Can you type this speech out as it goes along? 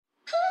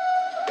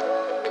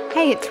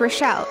Hey, it's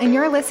Rochelle, and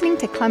you're listening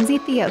to Clumsy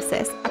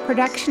Theosis, a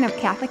production of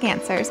Catholic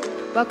Answers.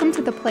 Welcome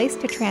to the place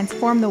to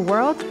transform the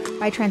world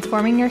by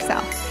transforming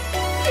yourself.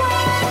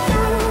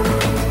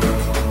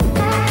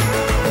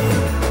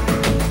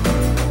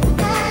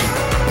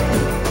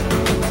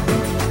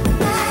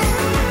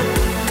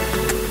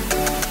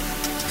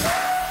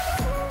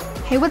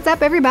 Hey, what's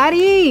up,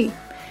 everybody?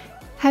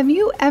 Have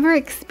you ever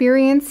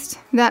experienced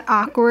that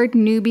awkward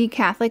newbie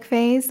Catholic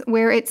phase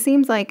where it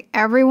seems like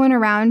everyone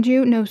around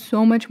you knows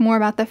so much more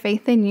about the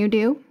faith than you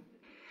do?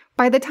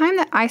 By the time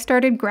that I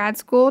started grad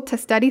school to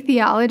study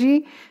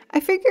theology, I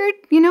figured,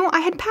 I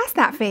had passed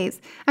that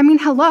phase. I mean,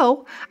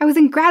 hello, I was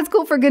in grad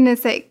school for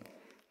goodness sake.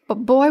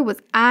 But boy,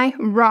 was I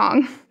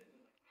wrong.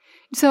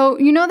 So,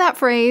 that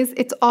phrase,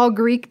 it's all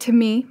Greek to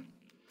me.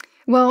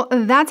 Well,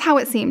 that's how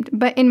it seemed.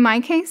 But in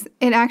my case,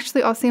 it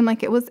actually all seemed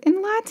like it was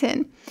in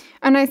Latin.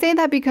 And I say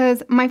that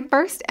because my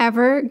first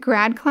ever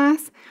grad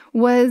class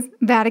was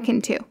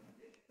Vatican II.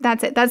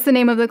 That's it. That's the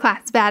name of the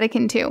class,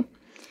 Vatican II.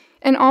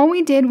 And all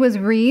we did was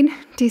read,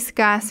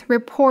 discuss,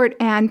 report,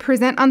 and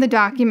present on the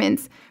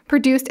documents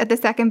produced at the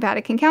Second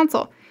Vatican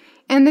Council.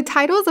 And the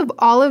titles of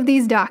all of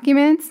these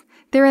documents,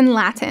 they're in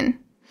Latin.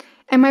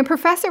 And my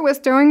professor was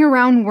throwing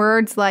around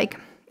words like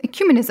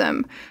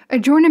ecumenism,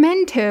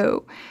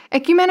 aggiornamento,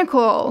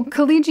 ecumenical,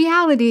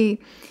 collegiality,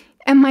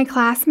 and my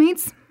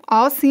classmates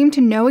all seemed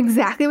to know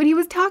exactly what he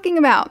was talking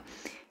about.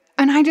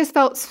 And I just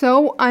felt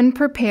so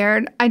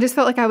unprepared. I just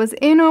felt like I was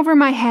in over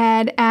my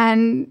head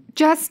and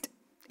just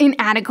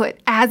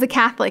inadequate as a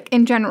Catholic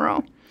in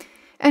general.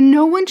 And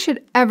no one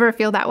should ever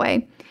feel that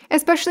way,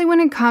 especially when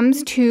it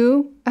comes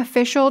to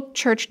official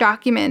church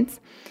documents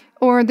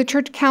or the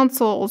church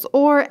councils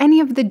or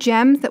any of the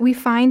gems that we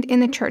find in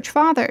the church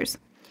fathers.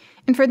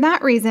 And for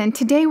that reason,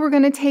 today we're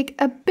going to take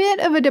a bit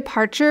of a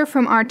departure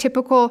from our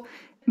typical,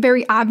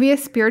 very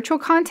obvious spiritual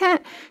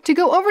content to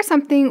go over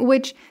something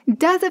which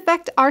does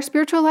affect our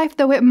spiritual life,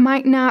 though it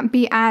might not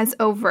be as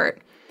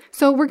overt.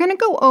 So we're going to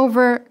go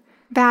over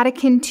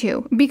Vatican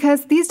II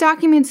because these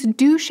documents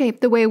do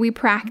shape the way we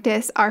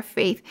practice our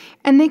faith,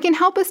 and they can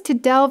help us to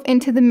delve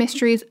into the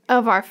mysteries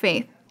of our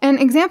faith. An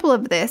example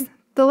of this,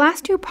 the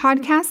last two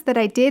podcasts that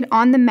I did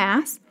on the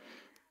Mass,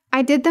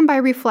 I did them by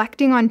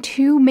reflecting on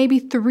 2, maybe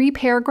 3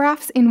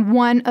 paragraphs in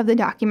one of the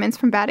documents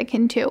from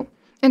Vatican II.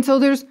 And so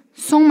there's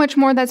so much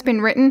more that's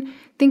been written.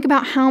 Think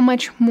about how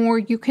much more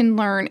you can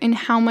learn and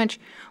how much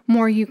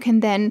more you can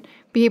then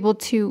be able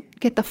to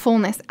get the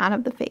fullness out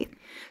of the faith.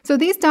 So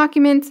these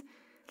documents,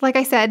 like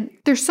I said,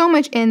 there's so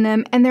much in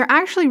them, and they're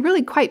actually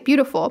really quite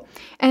beautiful.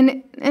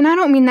 And I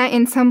don't mean that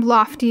in some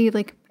lofty,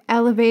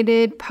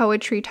 elevated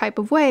poetry type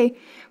of way,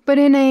 but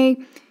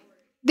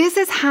this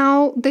is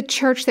how the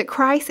church that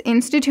Christ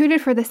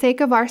instituted for the sake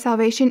of our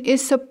salvation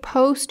is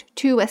supposed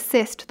to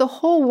assist the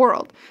whole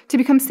world to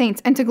become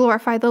saints and to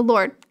glorify the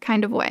Lord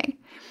kind of way.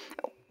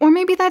 Or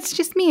maybe that's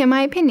just me in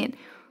my opinion,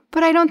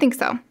 but I don't think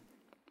so.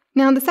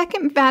 Now, the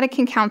Second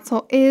Vatican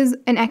Council is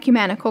an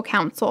ecumenical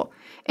council,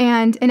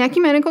 and an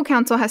ecumenical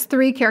council has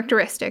 3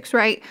 characteristics,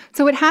 right?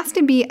 So it has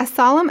to be a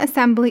solemn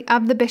assembly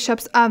of the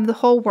bishops of the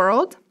whole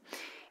world.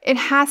 It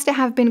has to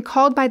have been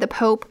called by the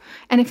Pope,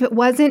 and if it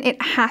wasn't,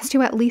 it has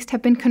to at least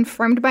have been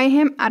confirmed by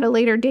him at a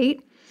later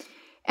date.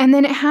 And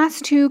then it has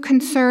to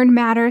concern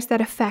matters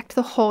that affect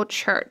the whole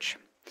church.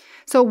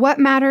 So what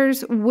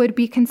matters would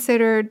be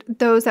considered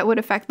those that would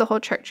affect the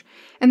whole church?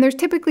 And there's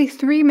typically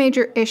 3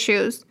 major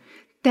issues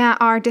that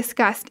are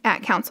discussed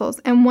at councils,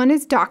 and one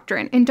is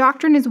doctrine, and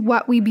doctrine is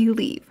what we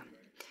believe.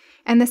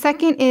 And the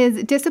second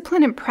is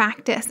discipline and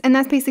practice, and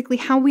that's basically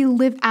how we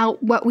live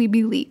out what we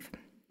believe.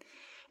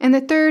 And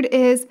the third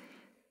is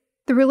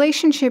the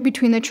relationship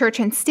between the church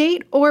and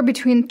state or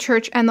between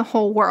church and the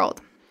whole world.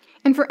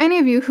 And for any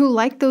of you who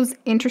like those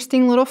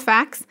interesting little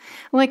facts,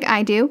 like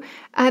I do,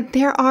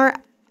 there are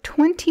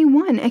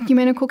 21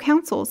 ecumenical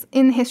councils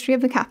in the history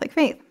of the Catholic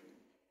faith.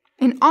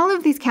 And all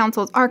of these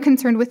councils are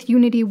concerned with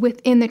unity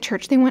within the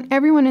church. They want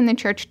everyone in the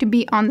church to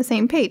be on the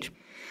same page.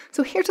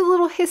 So here's a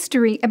little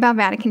history about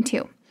Vatican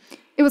II.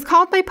 It was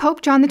called by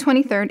Pope John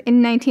XXIII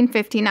in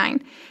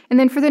 1959. And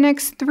then for the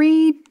next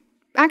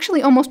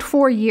almost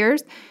 4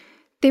 years,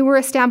 they were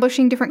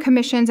establishing different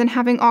commissions and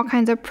having all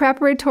kinds of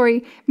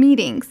preparatory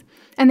meetings.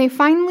 And they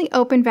finally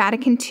opened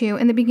Vatican II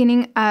in the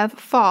beginning of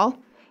fall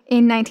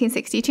in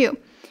 1962.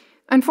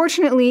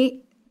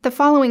 Unfortunately, the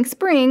following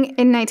spring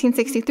in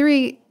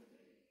 1963,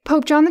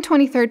 Pope John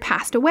XXIII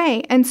passed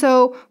away. And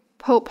so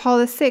Pope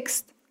Paul VI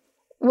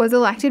was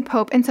elected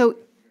Pope. And so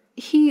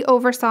he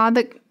oversaw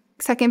the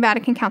Second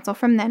Vatican Council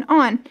from then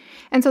on.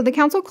 And so the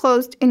council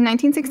closed in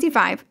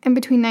 1965, and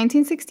between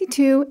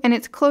 1962 and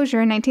its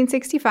closure in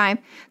 1965,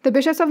 the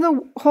bishops of the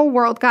whole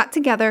world got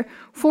together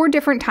 4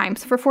 different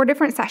times for 4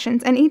 different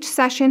sessions, and each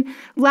session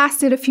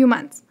lasted a few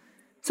months.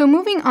 So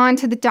moving on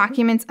to the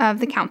documents of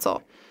the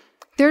council.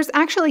 There's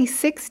actually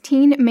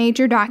 16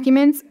 major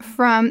documents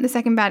from the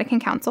Second Vatican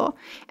Council,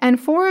 and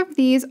 4 of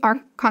these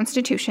are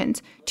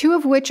constitutions, 2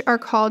 of which are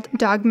called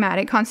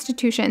dogmatic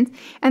constitutions,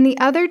 and the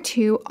other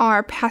 2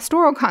 are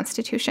pastoral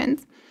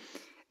constitutions.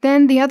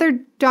 Then the other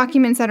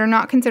documents that are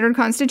not considered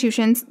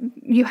constitutions,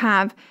 you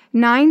have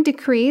 9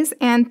 decrees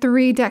and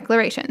 3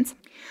 declarations.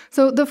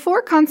 So the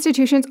 4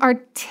 constitutions are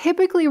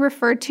typically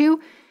referred to,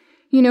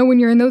 when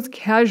you're in those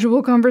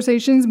casual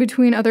conversations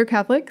between other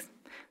Catholics.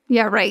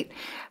 Yeah, right.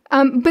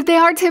 But they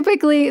are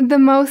typically the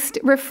most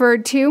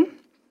referred to.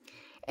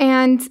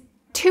 And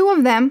 2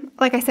 of them,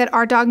 like I said,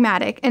 are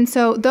dogmatic. And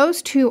so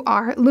those 2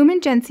 are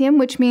Lumen Gentium,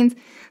 which means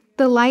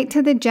the light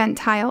to the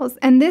Gentiles.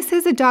 And this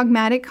is a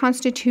dogmatic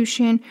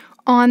constitution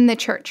on the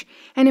church.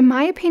 And in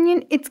my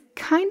opinion, it's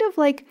kind of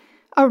like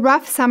a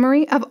rough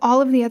summary of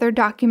all of the other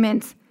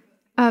documents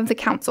of the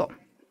council.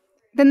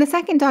 Then the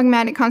second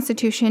dogmatic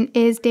constitution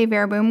is De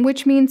Verbum,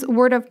 which means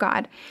Word of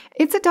God.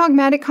 It's a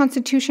dogmatic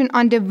constitution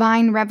on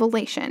divine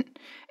revelation.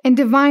 And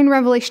divine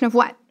revelation of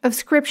what? Of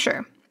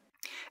Scripture.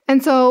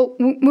 And so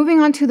moving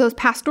on to those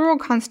pastoral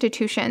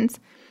constitutions,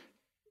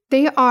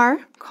 they are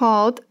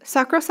called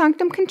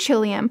Sacrosanctum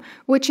Concilium,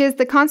 which is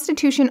the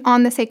constitution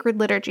on the sacred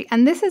liturgy.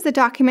 And this is the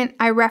document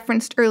I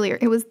referenced earlier.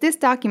 It was this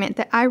document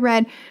that I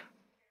read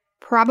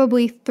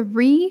probably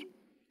 3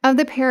 of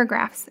the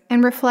paragraphs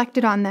and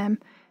reflected on them.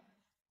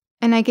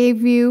 And I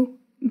gave you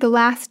the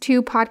last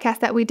 2 podcasts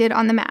that we did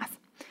on the Mass.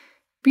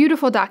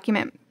 Beautiful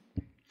document.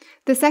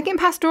 The second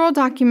pastoral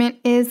document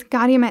is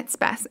Gaudium et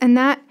Spes, and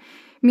that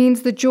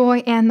means the joy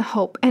and the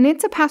hope. And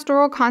it's a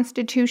pastoral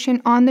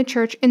constitution on the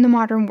church in the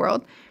modern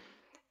world.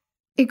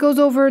 It goes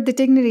over the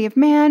dignity of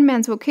man,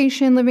 man's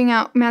vocation, living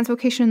out man's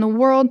vocation in the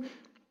world,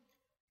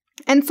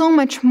 and so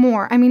much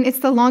more. I mean, it's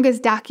the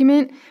longest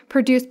document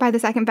produced by the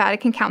Second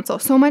Vatican Council,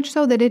 so much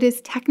so that it is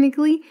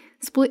technically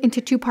split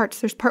into 2 parts.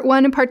 There's part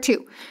 1 and part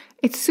 2.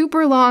 It's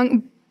super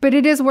long, but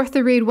it is worth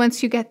the read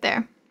once you get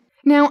there.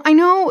 Now, I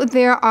know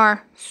there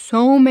are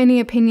so many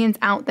opinions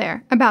out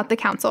there about the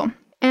council,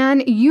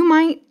 and you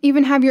might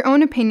even have your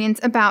own opinions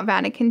about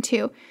Vatican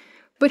II.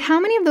 But how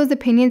many of those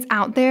opinions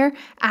out there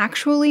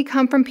actually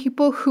come from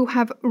people who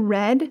have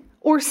read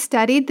or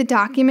studied the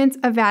documents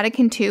of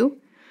Vatican II?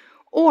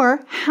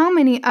 Or how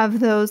many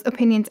of those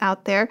opinions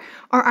out there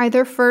are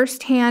either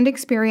first-hand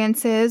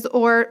experiences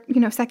or,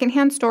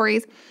 second-hand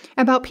stories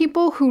about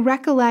people who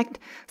recollect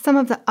some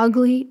of the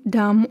ugly,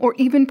 dumb, or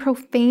even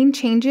profane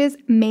changes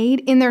made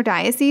in their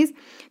diocese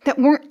that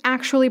weren't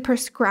actually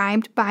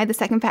prescribed by the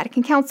Second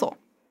Vatican Council?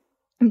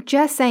 I'm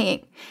just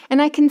saying. And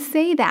I can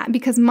say that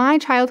because my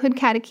childhood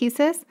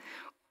catechesis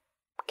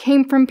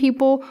came from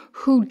people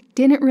who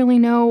didn't really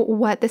know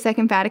what the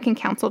Second Vatican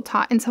Council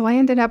taught. And so I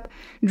ended up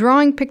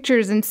drawing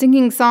pictures and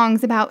singing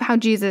songs about how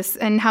Jesus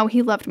and how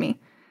he loved me.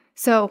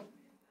 So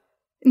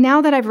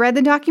now that I've read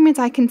the documents,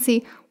 I can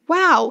see,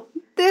 wow,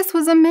 this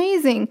was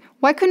amazing.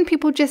 Why couldn't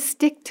people just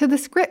stick to the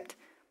script?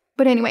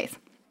 But anyways,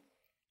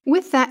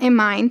 with that in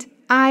mind,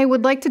 I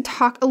would like to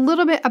talk a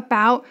little bit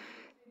about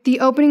the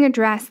opening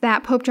address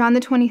that Pope John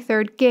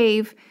XXIII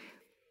gave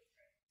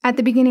at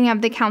the beginning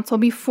of the council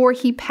before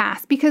he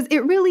passed, because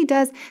it really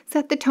does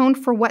set the tone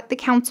for what the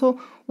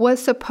council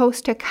was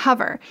supposed to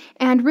cover.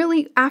 And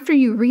really, after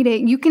you read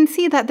it, you can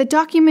see that the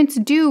documents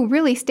do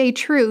really stay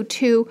true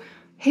to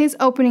his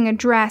opening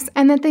address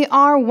and that they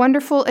are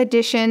wonderful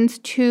additions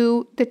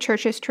to the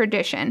church's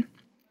tradition.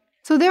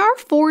 So there are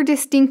 4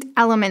 distinct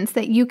elements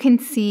that you can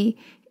see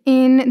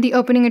in the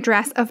opening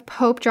address of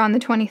Pope John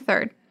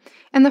XXIII.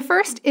 And the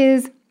first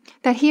is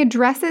that he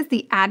addresses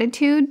the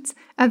attitudes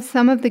of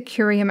some of the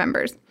Curia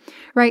members,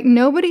 right?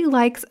 Nobody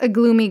likes a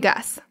gloomy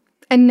Gus,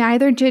 and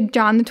neither did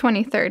John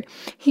XXIII.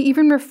 He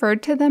even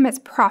referred to them as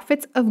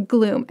prophets of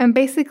gloom and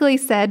basically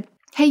said,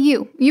 hey,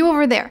 you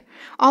over there,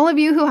 all of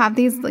you who have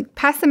these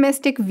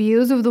pessimistic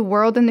views of the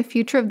world and the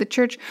future of the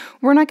church,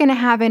 we're not going to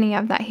have any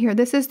of that here.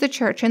 This is the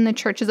church, and the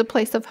church is a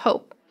place of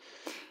hope.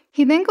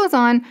 He then goes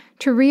on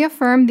to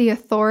reaffirm the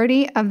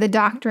authority of the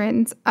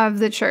doctrines of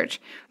the church,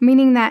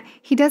 meaning that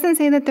he doesn't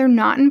say that they're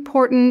not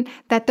important,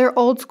 that they're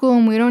old school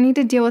and we don't need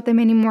to deal with them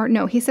anymore.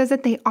 No, he says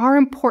that they are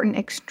important,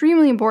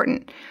 extremely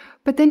important.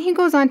 But then he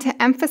goes on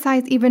to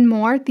emphasize even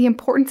more the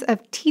importance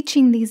of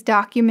teaching these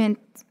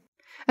documents,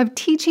 of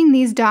teaching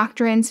these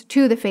doctrines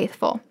to the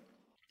faithful.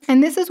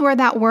 And this is where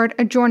that word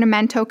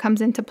aggiornamento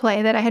comes into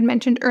play that I had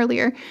mentioned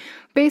earlier.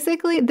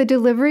 Basically, the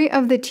delivery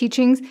of the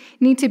teachings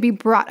need to be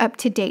brought up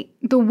to date,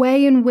 the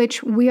way in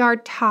which we are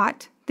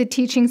taught the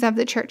teachings of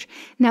the church.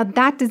 Now,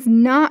 that does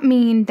not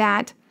mean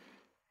that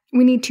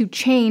we need to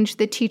change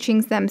the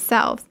teachings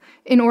themselves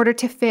in order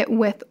to fit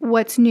with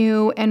what's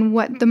new and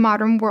what the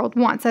modern world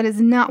wants. That is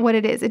not what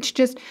it is. It's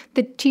just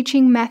the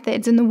teaching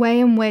methods and the way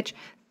in which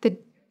the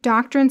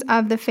doctrines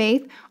of the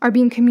faith are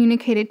being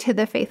communicated to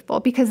the faithful,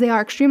 because they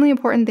are extremely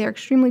important, they're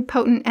extremely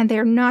potent, and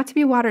they're not to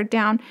be watered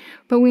down,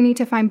 but we need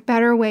to find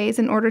better ways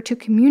in order to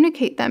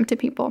communicate them to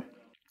people.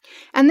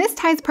 And this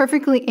ties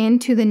perfectly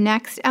into the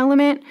next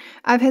element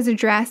of his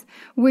address,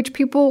 which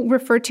people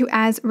refer to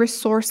as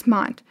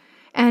ressourcement.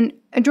 And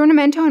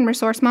aggiornamento and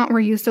ressourcement were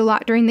used a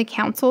lot during the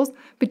councils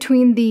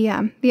between the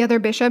other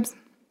bishops.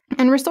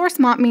 And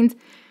ressourcement means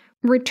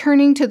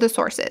returning to the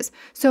sources.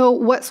 So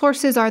what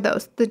sources are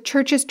those? The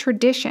church's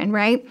tradition,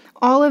 right?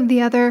 All of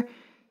the other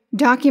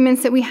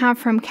documents that we have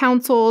from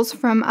councils,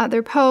 from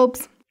other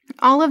popes,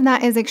 All of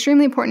that is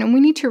extremely important, and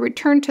we need to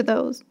return to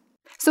those.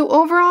 So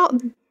overall,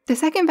 the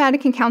Second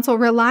Vatican Council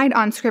relied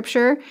on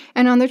Scripture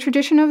and on the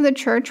tradition of the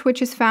Church,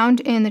 which is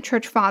found in the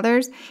Church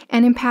Fathers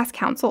and in past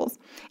councils.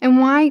 And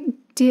why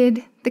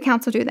did the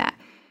Council do that?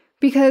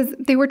 Because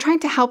they were trying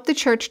to help the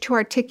Church to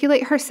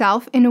articulate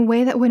herself in a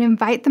way that would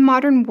invite the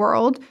modern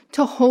world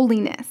to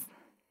holiness.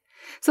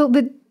 So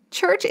the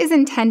Church is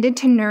intended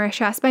to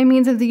nourish us by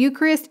means of the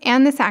Eucharist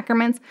and the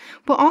sacraments,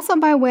 but also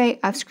by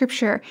way of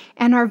Scripture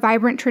and our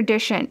vibrant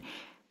tradition.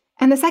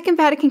 And the Second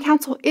Vatican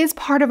Council is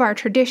part of our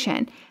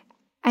tradition.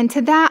 And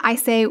to that, I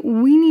say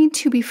we need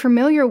to be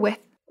familiar with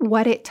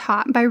what it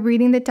taught by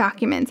reading the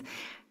documents.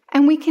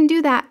 And we can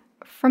do that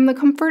from the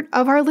comfort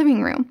of our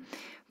living room,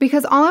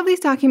 because all of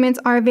these documents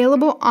are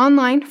available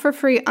online for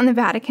free on the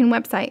Vatican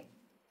website.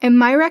 And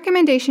my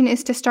recommendation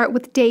is to start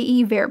with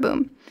Dei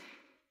Verbum.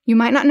 You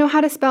might not know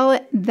how to spell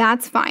it,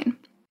 that's fine.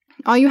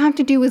 All you have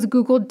to do is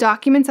Google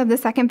Documents of the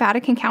Second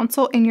Vatican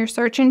Council in your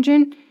search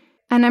engine,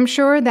 and I'm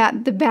sure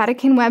that the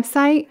Vatican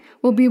website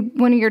will be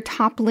one of your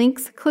top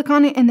links. Click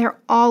on it and they're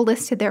all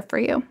listed there for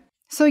you.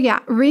 So yeah,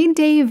 read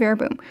Dei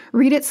Verbum.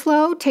 Read it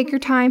slow, take your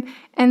time,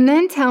 and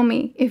then tell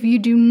me if you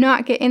do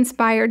not get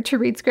inspired to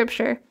read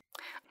Scripture.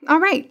 All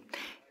right,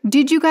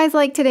 did you guys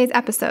like today's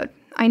episode?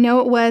 I know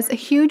it was a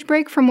huge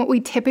break from what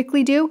we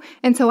typically do,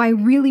 and so I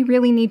really,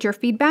 really need your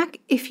feedback.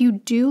 If you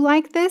do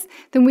like this,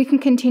 then we can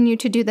continue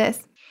to do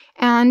this.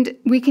 And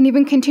we can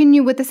even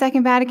continue with the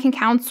Second Vatican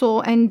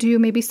Council and do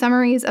maybe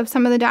summaries of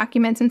some of the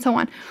documents and so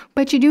on.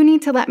 But you do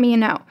need to let me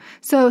know.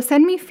 So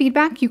send me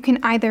feedback. You can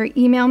either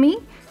email me,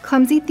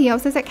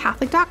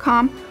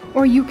 clumsytheosis@catholic.com,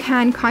 or you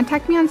can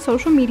contact me on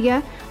social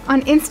media,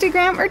 on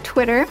Instagram or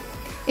Twitter.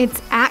 It's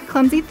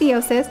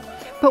 @clumsytheosis.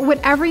 But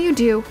whatever you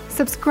do,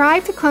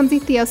 subscribe to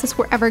Clumsy Theosis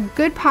wherever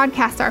good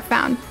podcasts are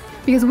found,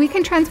 because we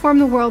can transform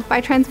the world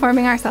by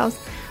transforming ourselves.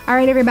 All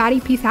right,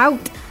 everybody, peace out.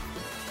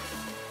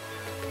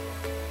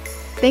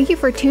 Thank you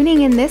for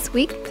tuning in this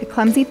week to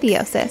Clumsy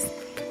Theosis.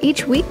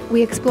 Each week,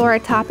 we explore a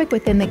topic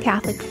within the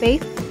Catholic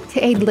faith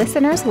to aid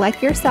listeners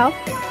like yourself,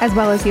 as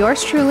well as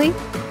yours truly,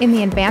 in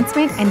the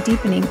advancement and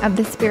deepening of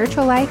the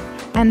spiritual life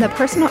and the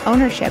personal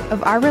ownership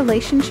of our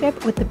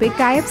relationship with the big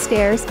guy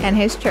upstairs and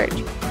his church.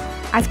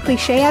 As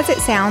cliche as it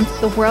sounds,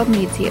 the world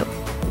needs you.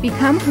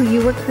 Become who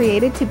you were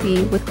created to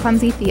be with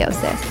Clumsy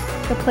Theosis,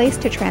 the place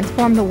to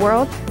transform the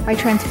world by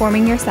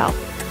transforming yourself.